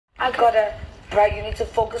I gotta, bruh, you need to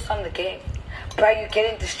focus on the game. Bruh, you're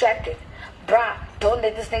getting distracted. Bruh, don't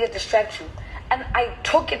let this nigga distract you. And I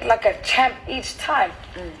took it like a champ each time.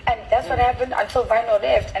 And that's what happened until Vino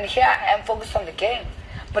left. And here I am focused on the game.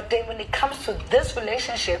 But then when it comes to this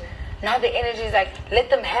relationship, now the energy is like,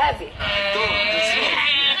 let them have it. Never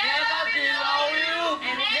below you,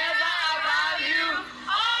 never above you,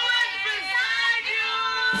 always beside you.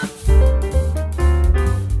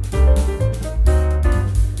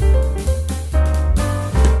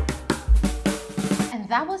 And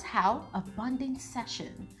that was how a bonding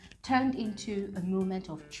session turned into a moment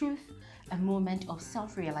of truth, a moment of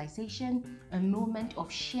self-realization, a moment of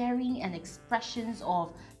sharing and expressions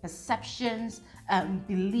of perceptions,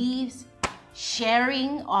 beliefs,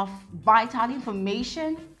 sharing of vital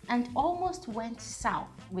information, and almost went south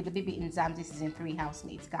with the Bbmzansi Season 3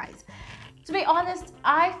 housemates, guys. To be honest,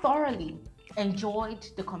 I thoroughly enjoyed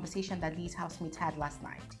the conversation that these housemates had last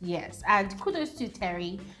night. Yes, and kudos to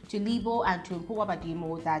Terry, to Libo, and to Mpuwa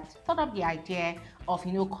Badimo that thought up the idea of,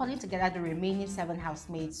 you know, calling together the remaining 7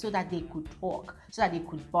 housemates so that they could talk, so that they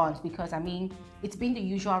could bond. Because I mean, it's been the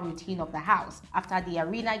usual routine of the house. After the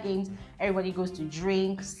arena games, everybody goes to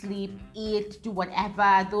drink, sleep, eat, do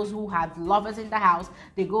whatever. Those who have lovers in the house,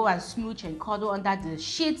 they go and smooch and cuddle under the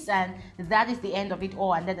sheets, and that is the end of it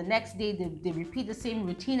all. And then the next day they repeat the same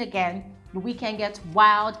routine again. The weekend gets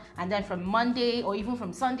wild, and then from Monday or even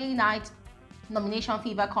from Sunday night, nomination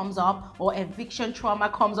fever comes up, or eviction trauma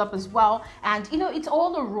comes up as well. And you know, it's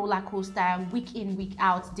all a roller coaster, week in, week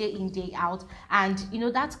out, day in, day out. And you know,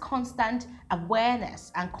 that's constant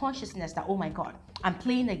awareness and consciousness that, oh my God, I'm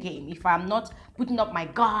playing a game. If I'm not putting up my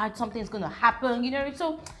guard, something's gonna happen, you know.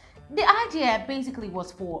 So the idea basically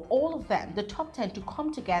was for all of them, the top 10, to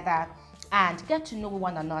come together and get to know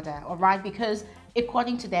one another, all right? Because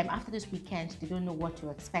according to them, after this weekend, they don't know what to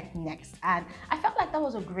expect next. And I felt like that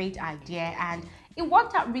was a great idea, and it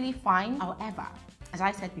worked out really fine. However, as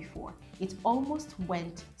I said before, it almost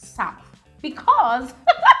went south because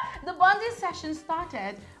the bonding session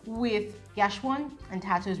started with GASH1 and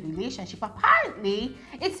Thato's relationship. Apparently,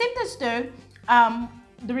 it seemed as though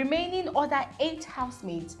the remaining other 8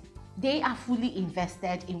 housemates, they are fully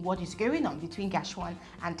invested in what is going on between GASH1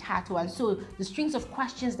 and Thato. And so the strings of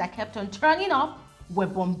questions that kept on turning up were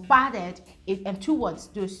bombarded towards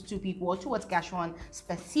those 2 people, or towards GASH1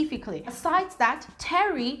 specifically. Besides that,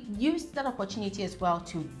 Terry used that opportunity as well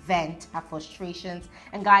to vent her frustrations.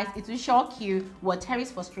 And guys, it will shock you what Terry's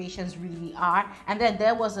frustrations really are. And then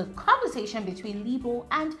there was a conversation between Libo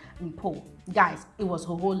and Mpo. Guys, it was a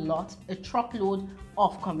whole lot, a truckload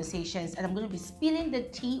of conversations, and I'm going to be spilling the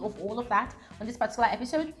tea of all of that on this particular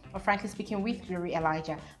episode of Frankly Speaking with Glory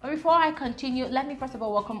Elijah. But before I continue, let me first of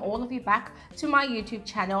all welcome all of you back to my YouTube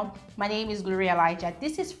channel. My name is Glory Elijah.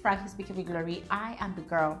 This is Frankly Speaking with Glory. I am the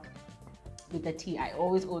girl with the tea. I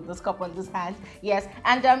always hold this cup on this hand. Yes,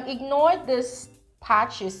 and ignore this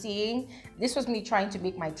patch you're seeing. This was me trying to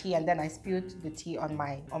make my tea, and then I spilled the tea on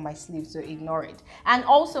my sleeve, so ignore it. And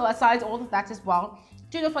also, aside all of that as well,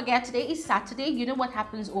 do not forget, today is Saturday. You know what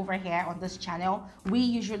happens over here on this channel. We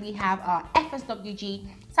usually have our FSWG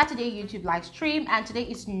Saturday YouTube live stream, and today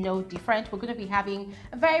is no different. We're going to be having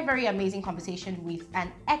a very, very amazing conversation with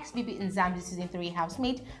an ex-Bbmzansi Season 3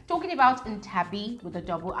 housemate, talking about Ntabi with a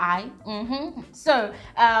double I. So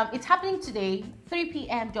it's happening today, 3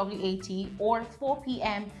 p.m. WAT or 4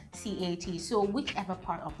 p.m. CAT. So whichever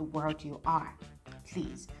part of the world you are,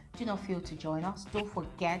 please do not fail to join us. Don't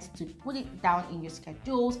forget to put it down in your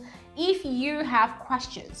schedules. If you have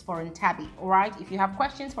questions for Ntabi, all right? If you have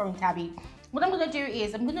questions for Ntabi, what I'm going to do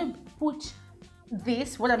is I'm going to put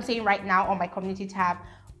this, what I'm saying right now, on my community tab.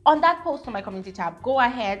 On that post on my community tab, go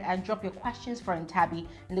ahead and drop your questions for Ntabi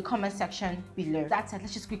in the comment section below. That's it.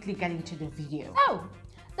 Let's just quickly get into the video. So,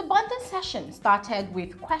 the bonding session started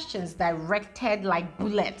with questions directed like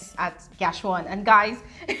bullets at GASH1. And guys,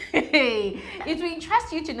 it will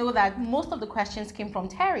interest you to know that most of the questions came from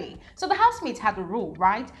Terry. So the housemates had a rule,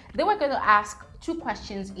 right? They were going to ask 2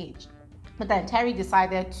 questions each. But then Terry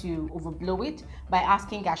decided to overblow it by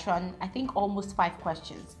asking GASH1, I think, almost 5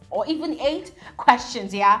 questions, or even 8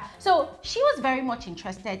 questions, yeah? So she was very much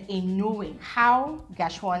interested in knowing how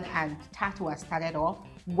GASH1 and Thato had started off,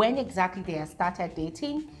 when exactly they had started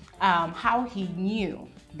dating, how he knew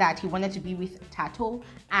that he wanted to be with Thato,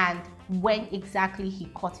 and when exactly he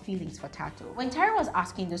caught feelings for Thato. When Terry was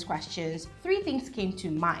asking those questions, 3 things came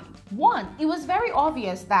to mind. 1, it was very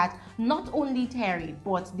obvious that not only Terry,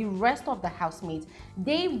 but the rest of the housemates,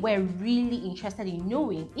 they were really interested in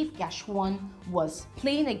knowing if GASH1 was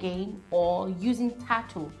playing a game or using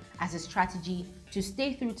Thato as a strategy to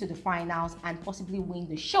stay through to the finals and possibly win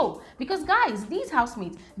the show. Because guys, these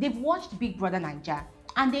housemates, they've watched Big Brother Naija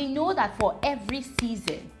and they know that for every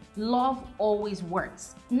season, love always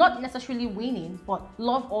works. Not necessarily winning, but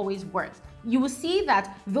love always works. You will see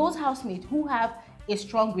that those housemates who have a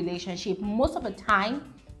strong relationship, most of the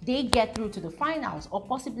time, they get through to the finals or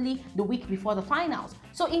possibly the week before the finals.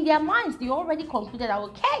 So in their minds, they already concluded that,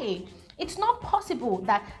 okay, it's not possible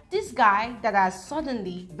that this guy that has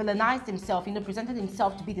suddenly villainized himself, presented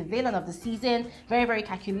himself to be the villain of the season, very, very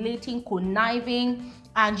calculating, conniving,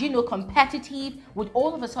 and, competitive, would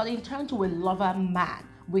all of a sudden turn to a lover man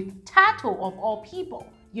with Thato of all people,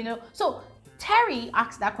 So Terry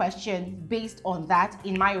asked that question based on that,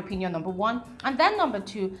 in my opinion, number one. And then number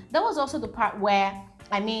two, there was also the part where,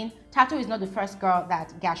 Thato is not the first girl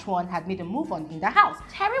that GASH1 had made a move on in the house.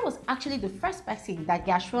 Terry was actually the first person that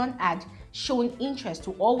GASH1 had shown interest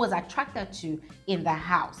to or was attracted to in the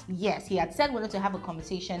house. Yes, he had said he wanted to have a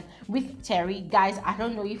conversation with Terry. Guys, I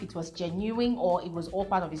don't know if it was genuine or it was all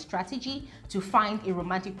part of his strategy to find a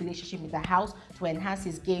romantic relationship in the house to enhance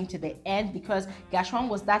his game to the end, because GASH1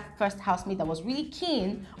 was that first housemate that was really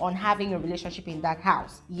keen on having a relationship in that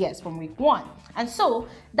house. Yes, from week one. And so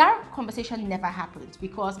that conversation never happened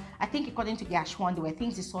because I think according to GASH1, there were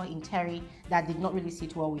things he saw in Terry that did not really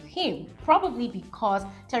sit well with him. Probably because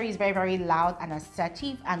Terry is very, very loud and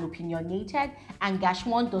assertive and opinionated, and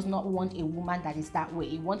GASH1 does not want a woman that is that way.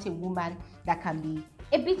 He wants a woman that can be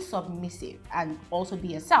a bit submissive and also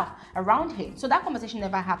be herself around him. So that conversation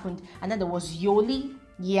never happened. And then there was Yoli,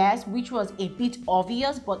 yes, which was a bit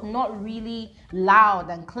obvious, but not really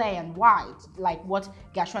loud and clear and wide like what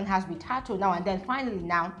GASH1 has with Thato now. And then finally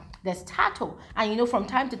now, there's Thato. And from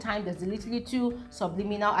time to time, there's literally two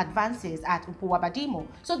subliminal advances at Upuwabadimo.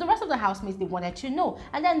 So the rest of the housemates, they wanted to know.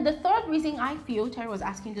 And then the third reason I feel Terry was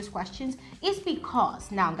asking these questions is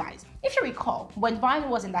because, now guys, if you recall, when Vine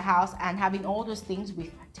was in the house and having all those things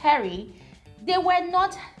with Terry, they were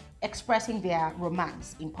not expressing their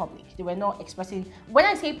romance in public. They were not expressing, when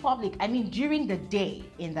I say public, I mean during the day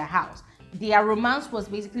in the house. Their romance was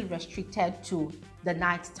basically restricted to the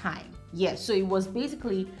night time. Yes, so it was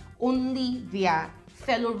basically only their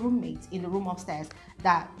fellow roommates in the room upstairs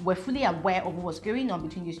that were fully aware of what was going on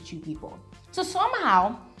between these two people. So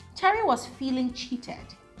somehow, Terry was feeling cheated.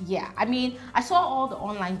 Yeah, I saw all the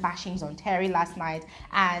online bashings on Terry last night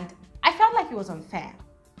and I felt like it was unfair.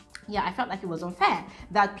 Yeah, I felt like it was unfair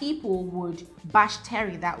that people would bash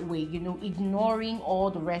Terry that way, ignoring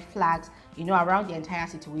all the red flags, around the entire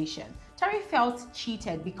situation. Terry felt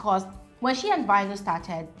cheated because when she and Vino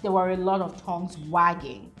started, there were a lot of tongues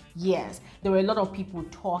wagging. Yes, there were a lot of people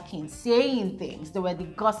talking, saying things. There were the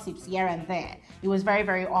gossips here and there. It was very,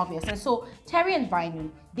 very obvious. And so Terry and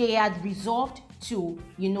Vino, they had resolved to,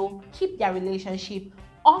 keep their relationship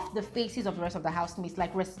off the faces of the rest of the housemates,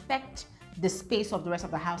 respect the space of the rest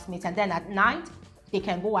of the housemates, and then at night they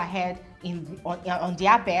can go ahead on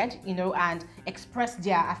their bed, and express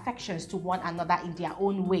their affections to one another in their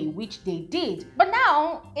own way, which they did. But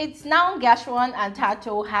now it's GASH1 and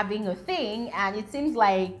Thato having a thing, and it seems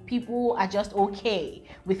like people are just okay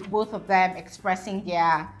with both of them expressing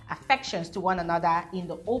their affections to one another in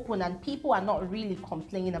the open, and people are not really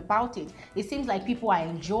complaining about it. It seems like people are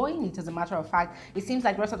enjoying it. As a matter of fact, it seems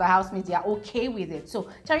like the rest of the housemates, they are okay with it. So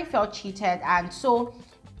Terry felt cheated, and so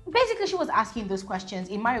basically, she was asking those questions,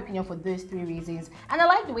 in my opinion, for those three reasons. And I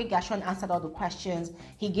like the way GASH1 answered all the questions.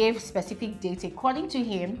 He gave specific dates. According to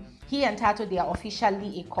him, he and Thato, they are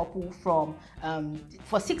officially a couple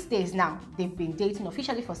for 6 days now. They've been dating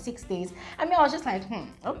officially for 6 days. I was just like,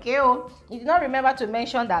 okay. You did not remember to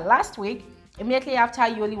mention that last week, immediately after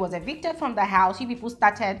Yoli was evicted from the house, you people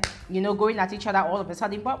started, going at each other all of a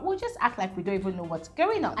sudden. But we'll just act like we don't even know what's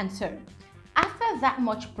going on. And so, after that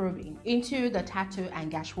much probing into the Thato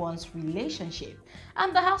and GASH1's relationship,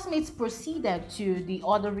 the housemates proceeded to the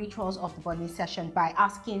other rituals of the bonding session by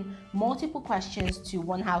asking multiple questions to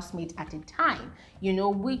one housemate at a time,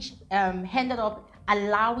 which ended up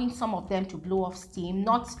allowing some of them to blow off steam,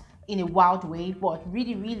 not in a wild way, but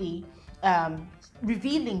really, really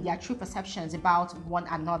revealing their true perceptions about one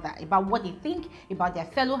another, about what they think about their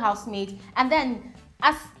fellow housemates. And then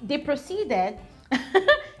as they proceeded,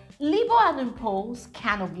 Libo and Mpo's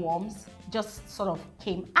can of worms just sort of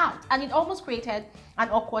came out, and it almost created an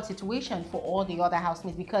awkward situation for all the other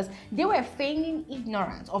housemates because they were feigning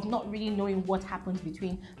ignorance of not really knowing what happened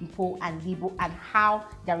between Mpo and Libo and how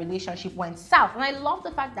their relationship went south. And I love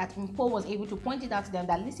the fact that Mpo was able to point it out to them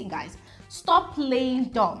that, listen guys, stop playing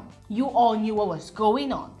dumb. You all knew what was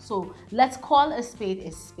going on, so let's call a spade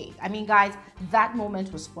a spade. Guys, that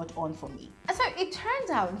moment was spot on for me. And so it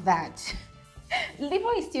turns out that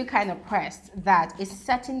Libo is still kind of pressed that a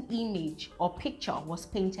certain image or picture was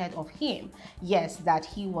painted of him. Yes, that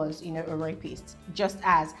he was, you know, a rapist. Just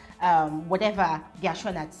as whatever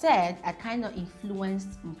GASH1 had said had kind of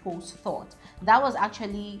influenced Mpo's thought. That was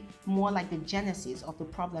actually more like the genesis of the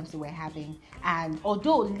problems they were having. And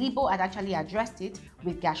although Libo had actually addressed it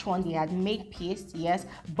with GASH1, they had made peace, yes,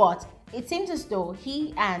 but it seems as though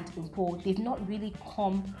he and Mpo did not really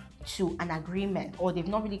come to an agreement, or they've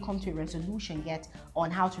not really come to a resolution yet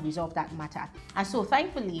on how to resolve that matter. And so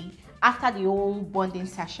thankfully, after the whole bonding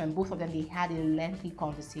session, both of them, they had a lengthy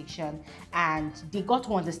conversation and they got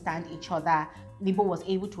to understand each other. Libo was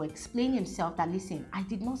able to explain himself that, listen, I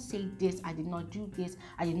did not say this, I did not do this,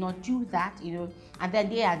 I did not do that, you know. And then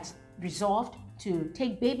they had resolved to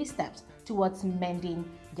take baby steps towards mending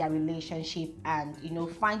their relationship and, you know,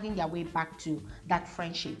 finding their way back to that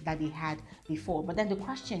friendship that they had before. But then the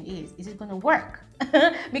question is it going to work?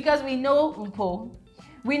 Because we know Mpo,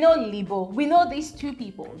 we know Libo, we know these two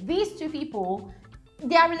people,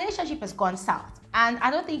 their relationship has gone south. And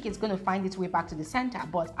I don't think it's going to find its way back to the center,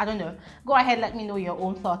 but I don't know. Go ahead, let me know your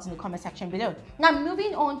own thoughts in the comment section below. Now,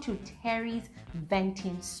 moving on to Terry's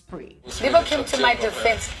venting spree. Libo came to my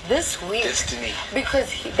defense this week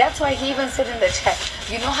because that's why he even said in the chat,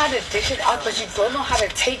 you know how to dish it out, but you don't know how to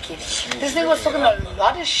take it. This nigga was talking a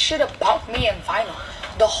lot of shit about me and Vinyl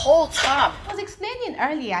the whole time. I was explaining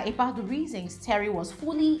earlier about the reasons Terry was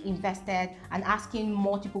fully invested and asking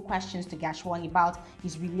multiple questions to GASH1 about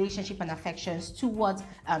his relationship and affections towards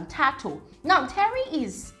Thato. Now, Terry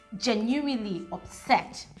is genuinely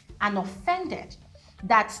upset and offended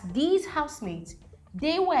that these housemates,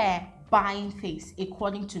 they were buying face,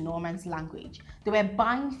 according to Norman's language. They were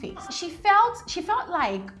buying face. She felt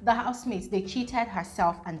like the housemates, they cheated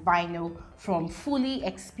herself and Vinyl from fully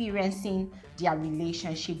experiencing their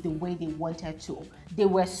relationship the way they wanted to. They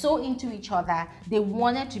were so into each other. They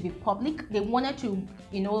wanted to be public. They wanted to,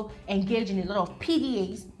 you know, engage in a lot of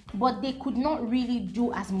PDAs, but they could not really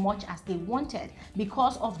do as much as they wanted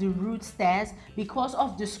because of the rude stares, because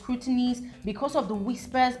of the scrutinies, because of the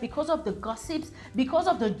whispers, because of the gossips, because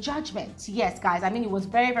of the judgments. Yes, guys, I mean, it was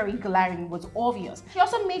very, very glaring. It was obvious. She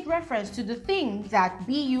also made reference to the thing that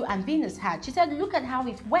BU and Venus had. She said, look at how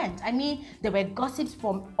it went. I mean, there were gossips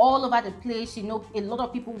from all over the place. You know, a lot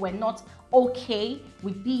of people were not okay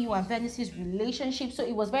with BU and Venus's relationship, so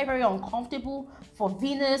it was very, very uncomfortable for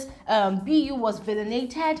Venus. BU was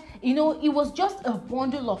villainated. You know, it was just a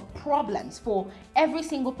bundle of problems for every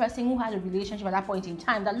single person who had a relationship at that point in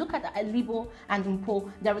time. That look at Libo and Mpo,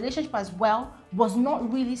 their relationship as well was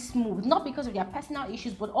not really smooth, not because of their personal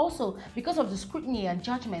issues, but also because of the scrutiny and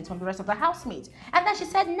judgment from the rest of the housemates. And then she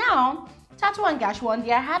said, now Thato and GASH1,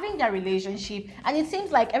 they are having their relationship, and it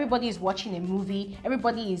seems like everybody is watching a movie.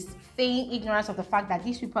 Everybody is feigning ignorance of the fact that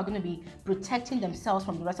these people are going to be protecting themselves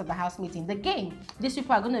from the rest of the housemates in the game. These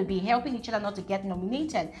people are going to be helping each other not to get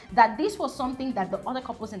nominated. That this was something that the other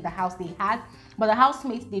couples in the house, they had, but the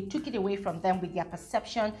housemates, they took it away from them with their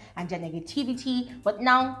perception and their negativity. But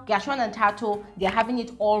now GASH1 and Thato, they're having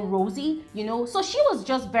it all rosy, you know. So she was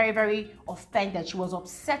just very, very offended. She was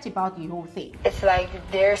upset about the whole thing. It's like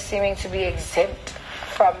they're seeming to be exempt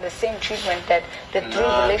from the same treatment that the three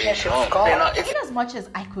relationships got. In as much as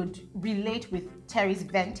I could relate with Terry's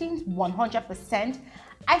venting 100%,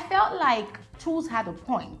 I felt like Tools had a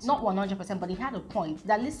point. Not 100%, but he had a point.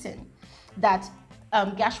 That listen, that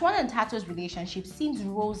GASH1 and Thato's relationship seems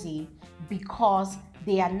rosy because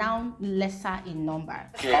they are now lesser in number.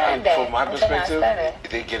 Okay, from my perspective,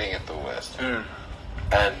 they're getting it the worst.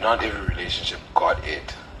 And not every relationship got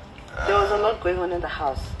it. There was a lot going on in the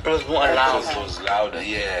house. It was more loud. It was louder,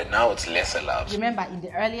 yeah. Now it's less loud. Remember, in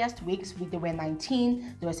the earliest weeks, they were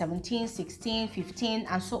 19, they were 17, 16, 15,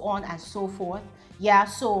 and so on and so forth. Yeah,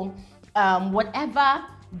 so whatever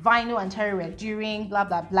Vinyl and Terry were doing, blah,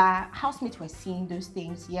 blah, blah, housemates were seeing those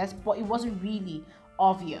things, yes, but it wasn't really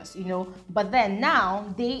obvious, you know. But then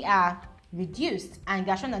now they are reduced and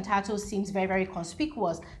GASH1 and Thato seems very, very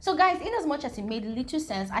conspicuous. So guys, in as much as it made little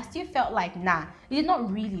sense, I still felt like nah, it did not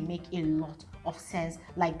really make a lot of sense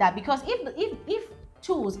like that, because if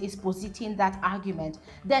Tools is positing that argument,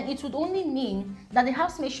 then it would only mean that the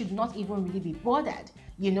housemates should not even really be bothered,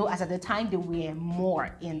 you know, as at the time they were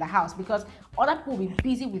more in the house, because other people will be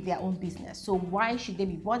busy with their own business. So why should they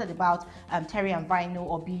be bothered about Terry and Vinyl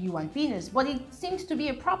or BU and Venus? But it seems to be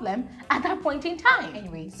a problem at that point in time.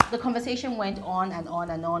 Anyways, the conversation went on and on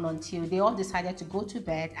and on until they all decided to go to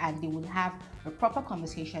bed and they would have a proper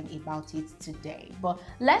conversation about it today. But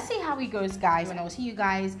let's see how it goes, guys, and I will see you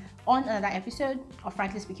guys on another episode of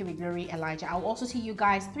Frankly Speaking with Glory Elijah. I will also see you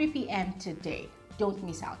guys 3 p.m. today. Don't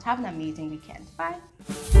miss out. Have an amazing weekend. Bye.